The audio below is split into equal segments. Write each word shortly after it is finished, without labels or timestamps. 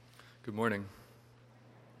Good morning.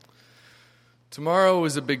 Tomorrow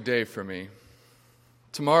is a big day for me.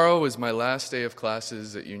 Tomorrow is my last day of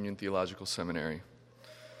classes at Union Theological Seminary.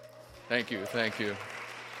 Thank you.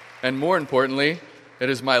 And more importantly, it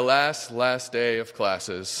is my last day of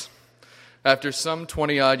classes. After some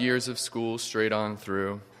 20-odd years of school straight on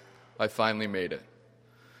through, I finally made it.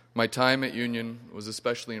 My time at Union was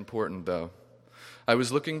especially important, though. I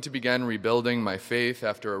was looking to begin rebuilding my faith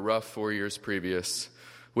after a rough 4 years previous,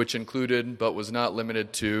 which included, but was not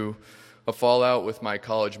limited to, a fallout with my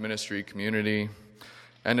college ministry community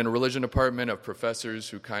and a religion department of professors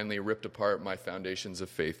who kindly ripped apart my foundations of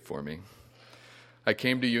faith for me. I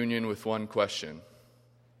came to Union with one question: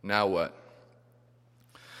 now what?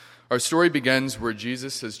 Our story begins where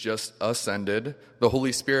Jesus has just ascended, the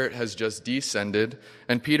Holy Spirit has just descended,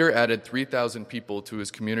 and Peter added 3,000 people to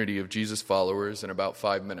his community of Jesus followers in about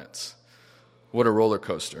 5 minutes. What a roller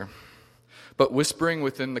coaster. But whispering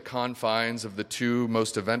within the confines of the two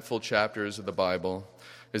most eventful chapters of the Bible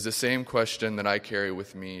is the same question that I carry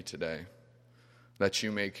with me today, that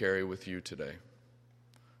you may carry with you today.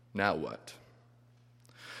 Now what?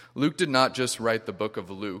 Luke did not just write the book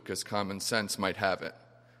of Luke as common sense might have it.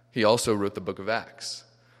 He also wrote the book of Acts.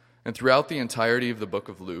 And throughout the entirety of the book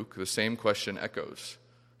of Luke, the same question echoes,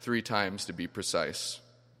 3 times to be precise.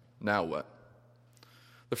 Now what?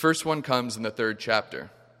 The first one comes in the 3rd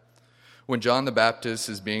chapter. When John the Baptist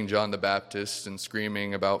is being John the Baptist and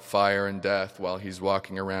screaming about fire and death while he's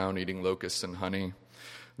walking around eating locusts and honey,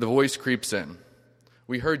 the voice creeps in.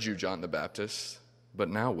 We heard you, John the Baptist, but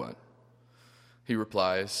now what? He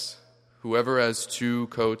replies, whoever has 2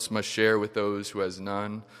 coats must share with those who has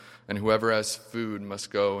none, and whoever has food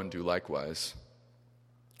must go and do likewise.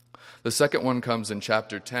 The second one comes in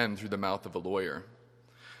chapter 10 through the mouth of a lawyer.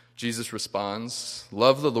 Jesus responds,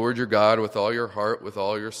 love the Lord your God with all your heart, with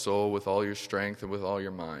all your soul, with all your strength, and with all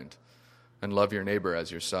your mind, and love your neighbor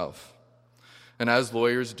as yourself. And as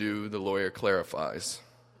lawyers do, the lawyer clarifies.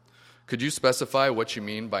 Could you specify what you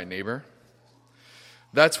mean by neighbor?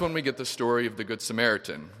 That's when we get the story of the Good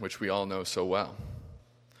Samaritan, which we all know so well.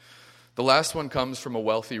 The last one comes from a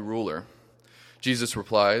wealthy ruler. Jesus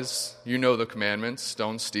replies, you know the commandments,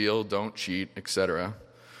 don't steal, don't cheat, etc.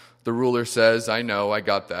 The ruler says, I know, I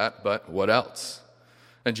got that, but what else?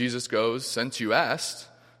 And Jesus goes, since you asked,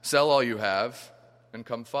 sell all you have and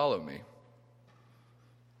come follow me.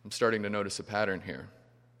 I'm starting to notice a pattern here.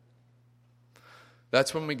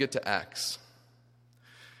 That's when we get to Acts.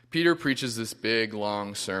 Peter preaches this big,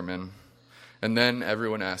 long sermon, and then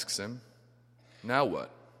everyone asks him, now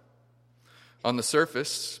what? On the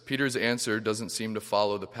surface, Peter's answer doesn't seem to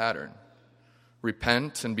follow the pattern.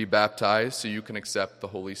 Repent and be baptized so you can accept the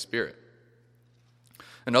Holy Spirit.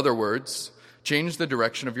 In other words, change the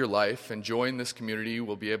direction of your life and join this community. You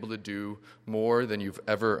will be able to do more than you've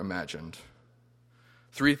ever imagined.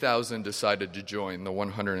 3,000 decided to join the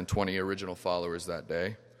 120 original followers that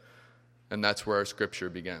day, and that's where our scripture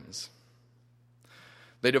begins.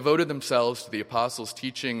 They devoted themselves to the apostles'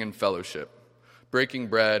 teaching and fellowship, breaking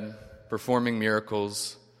bread, performing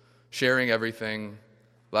miracles, sharing everything,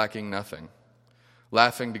 lacking nothing,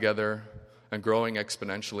 laughing together, and growing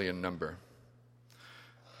exponentially in number.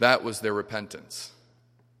 That was their repentance.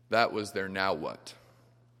 That was their now what.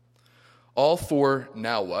 All 4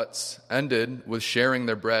 now whats ended with sharing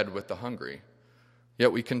their bread with the hungry.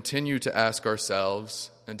 Yet we continue to ask ourselves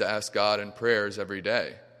and to ask God in prayers every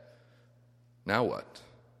day, now what?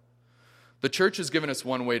 The church has given us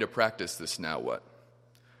one way to practice this now what: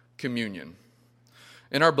 communion.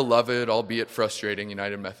 In our beloved, albeit frustrating,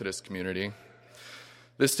 United Methodist community,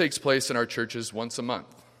 this takes place in our churches once a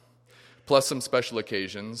month, plus some special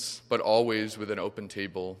occasions, but always with an open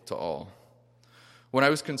table to all. When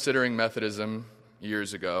I was considering Methodism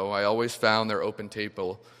years ago, I always found their open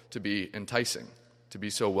table to be enticing, to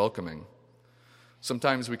be so welcoming.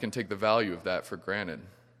 Sometimes we can take the value of that for granted.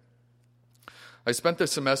 I spent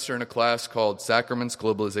this semester in a class called Sacraments,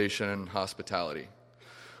 Globalization, and Hospitality.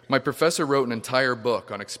 My professor wrote an entire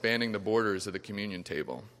book on expanding the borders of the communion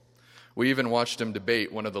table. We even watched him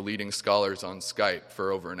debate one of the leading scholars on Skype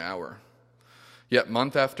for over an hour. Yet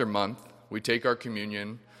month after month, we take our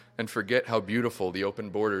communion and forget how beautiful the open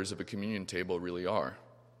borders of a communion table really are.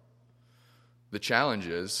 The challenge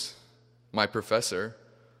is, my professor,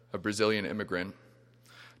 a Brazilian immigrant,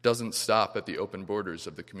 doesn't stop at the open borders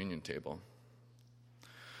of the communion table.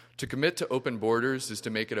 To commit to open borders is to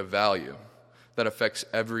make it a value that affects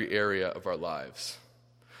every area of our lives.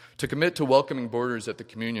 To commit to welcoming borders at the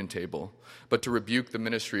communion table, but to rebuke the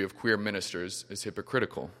ministry of queer ministers is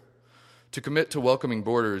hypocritical. To commit to welcoming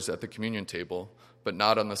borders at the communion table, but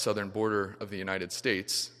not on the southern border of the United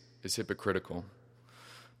States, is hypocritical.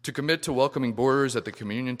 To commit to welcoming borders at the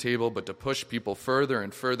communion table, but to push people further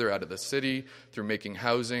and further out of the city through making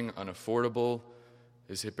housing unaffordable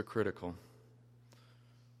is hypocritical.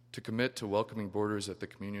 To commit to welcoming borders at the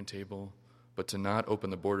communion table, but to not open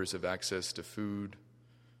the borders of access to food,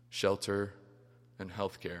 shelter, and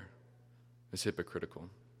health care is hypocritical.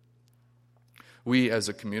 We, as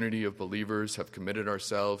a community of believers, have committed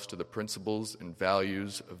ourselves to the principles and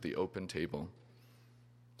values of the open table.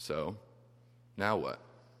 So, now what?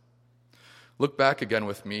 Look back again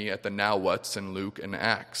with me at the now whats in Luke and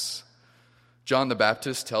Acts. John the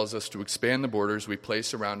Baptist tells us to expand the borders we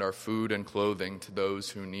place around our food and clothing to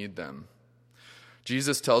those who need them.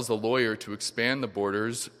 Jesus tells the lawyer to expand the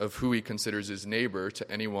borders of who he considers his neighbor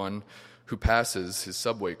to anyone who passes his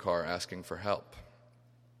subway car asking for help.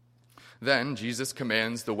 Then Jesus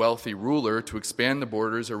commands the wealthy ruler to expand the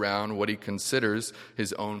borders around what he considers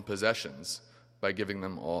his own possessions by giving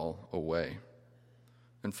them all away.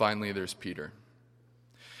 And finally, there's Peter.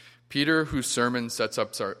 Peter, whose sermon sets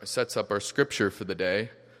up our scripture for the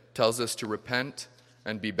day, tells us to repent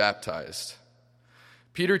and be baptized.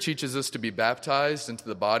 Peter teaches us to be baptized into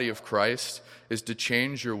the body of Christ is to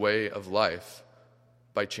change your way of life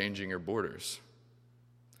by changing your borders.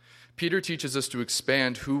 Peter teaches us to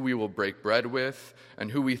expand who we will break bread with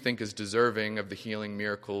and who we think is deserving of the healing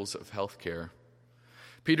miracles of healthcare.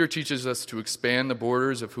 Peter teaches us to expand the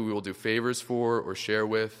borders of who we will do favors for or share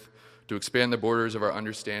with, to expand the borders of our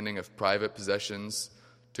understanding of private possessions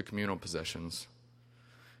to communal possessions.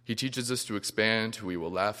 He teaches us to expand who we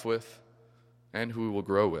will laugh with and who we will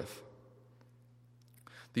grow with.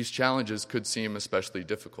 These challenges could seem especially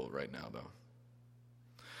difficult right now, though.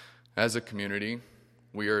 As a community,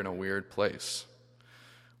 we are in a weird place.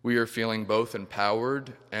 We are feeling both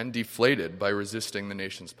empowered and deflated by resisting the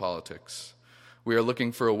nation's politics. We are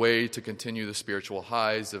looking for a way to continue the spiritual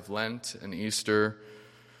highs of Lent and Easter.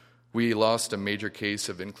 We lost a major case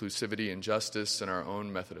of inclusivity and justice in our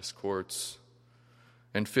own Methodist courts.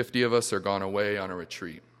 And 50 of us are gone away on a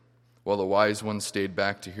retreat, while the wise ones stayed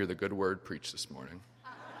back to hear the good word preached this morning.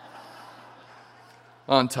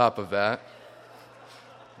 On top of that,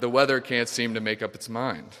 the weather can't seem to make up its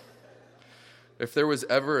mind. If there was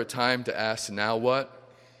ever a time to ask, now what?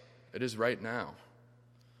 It is right now.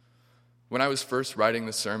 When I was first writing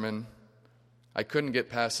the sermon, I couldn't get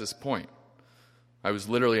past this point. I was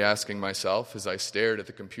literally asking myself as I stared at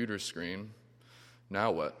the computer screen,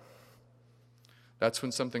 now what? That's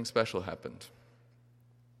when something special happened.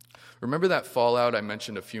 Remember that fallout I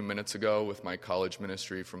mentioned a few minutes ago with my college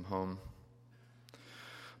ministry from home?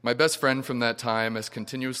 My best friend from that time has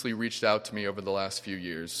continuously reached out to me over the last few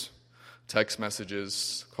years. Text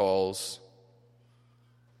messages, calls.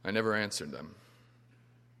 I never answered them.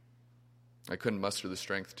 I couldn't muster the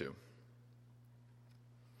strength to.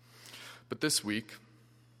 But this week,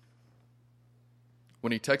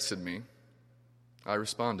 when he texted me, I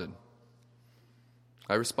responded.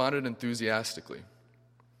 I responded enthusiastically.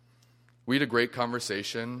 We had a great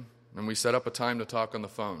conversation, and we set up a time to talk on the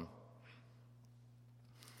phone.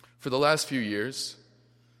 For the last few years,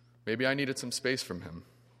 maybe I needed some space from him.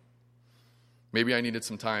 Maybe I needed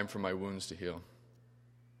some time for my wounds to heal.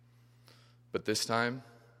 But this time,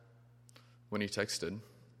 when he texted,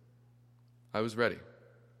 I was ready.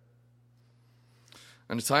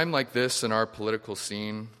 In a time like this in our political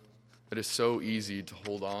scene, it is so easy to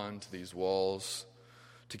hold on to these walls,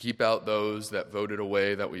 to keep out those that voted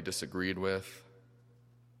away that we disagreed with.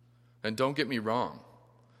 And don't get me wrong,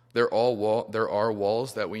 there are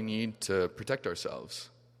walls that we need to protect ourselves.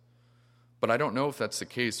 But I don't know if that's the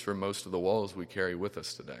case for most of the walls we carry with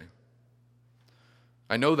us today.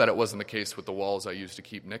 I know that it wasn't the case with the walls I used to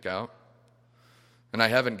keep Nick out. And I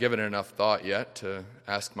haven't given it enough thought yet to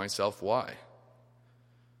ask myself why.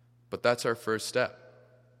 But that's our first step.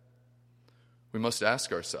 We must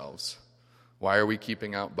ask ourselves, why are we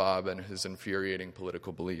keeping out Bob and his infuriating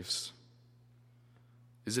political beliefs?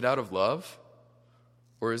 Is it out of love?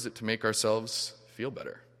 Or is it to make ourselves feel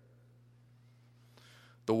better?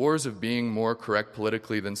 The wars of being more correct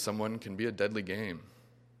politically than someone can be a deadly game.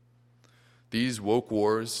 These woke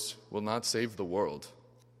wars will not save the world.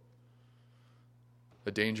 A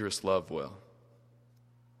dangerous love will.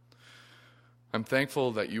 I'm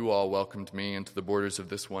thankful that you all welcomed me into the borders of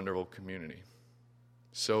this wonderful community.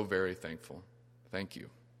 So very thankful. Thank you.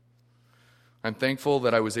 I'm thankful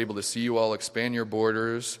that I was able to see you all expand your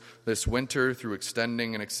borders this winter through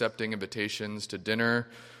extending and accepting invitations to dinner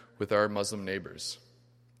with our Muslim neighbors.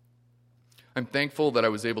 I'm thankful that I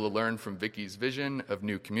was able to learn from Vicky's vision of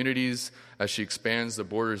new communities as she expands the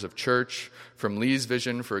borders of church, from Lee's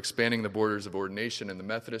vision for expanding the borders of ordination in the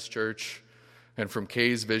Methodist Church, and from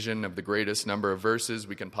Kay's vision of the greatest number of verses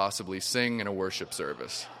we can possibly sing in a worship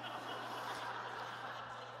service.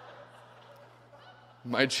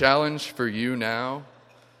 My challenge for you now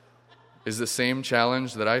is the same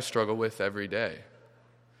challenge that I struggle with every day.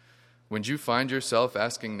 When you find yourself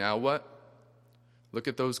asking, now what? Look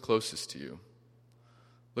at those closest to you.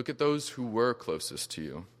 Look at those who were closest to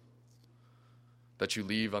you, that you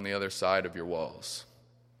leave on the other side of your walls.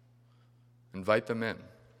 Invite them in.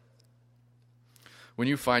 When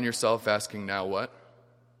you find yourself asking, now what?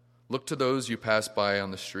 Look to those you pass by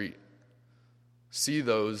on the street. See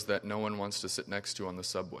those that no one wants to sit next to on the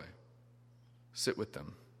subway. Sit with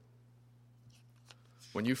them.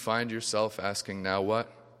 When you find yourself asking, now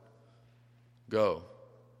what? Go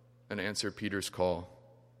and answer Peter's call.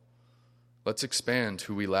 Let's expand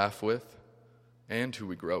who we laugh with and who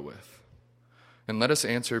we grow with. And let us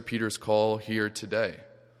answer Peter's call here today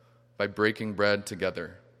by breaking bread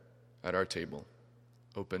together at our table,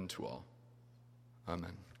 open to all.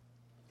 Amen.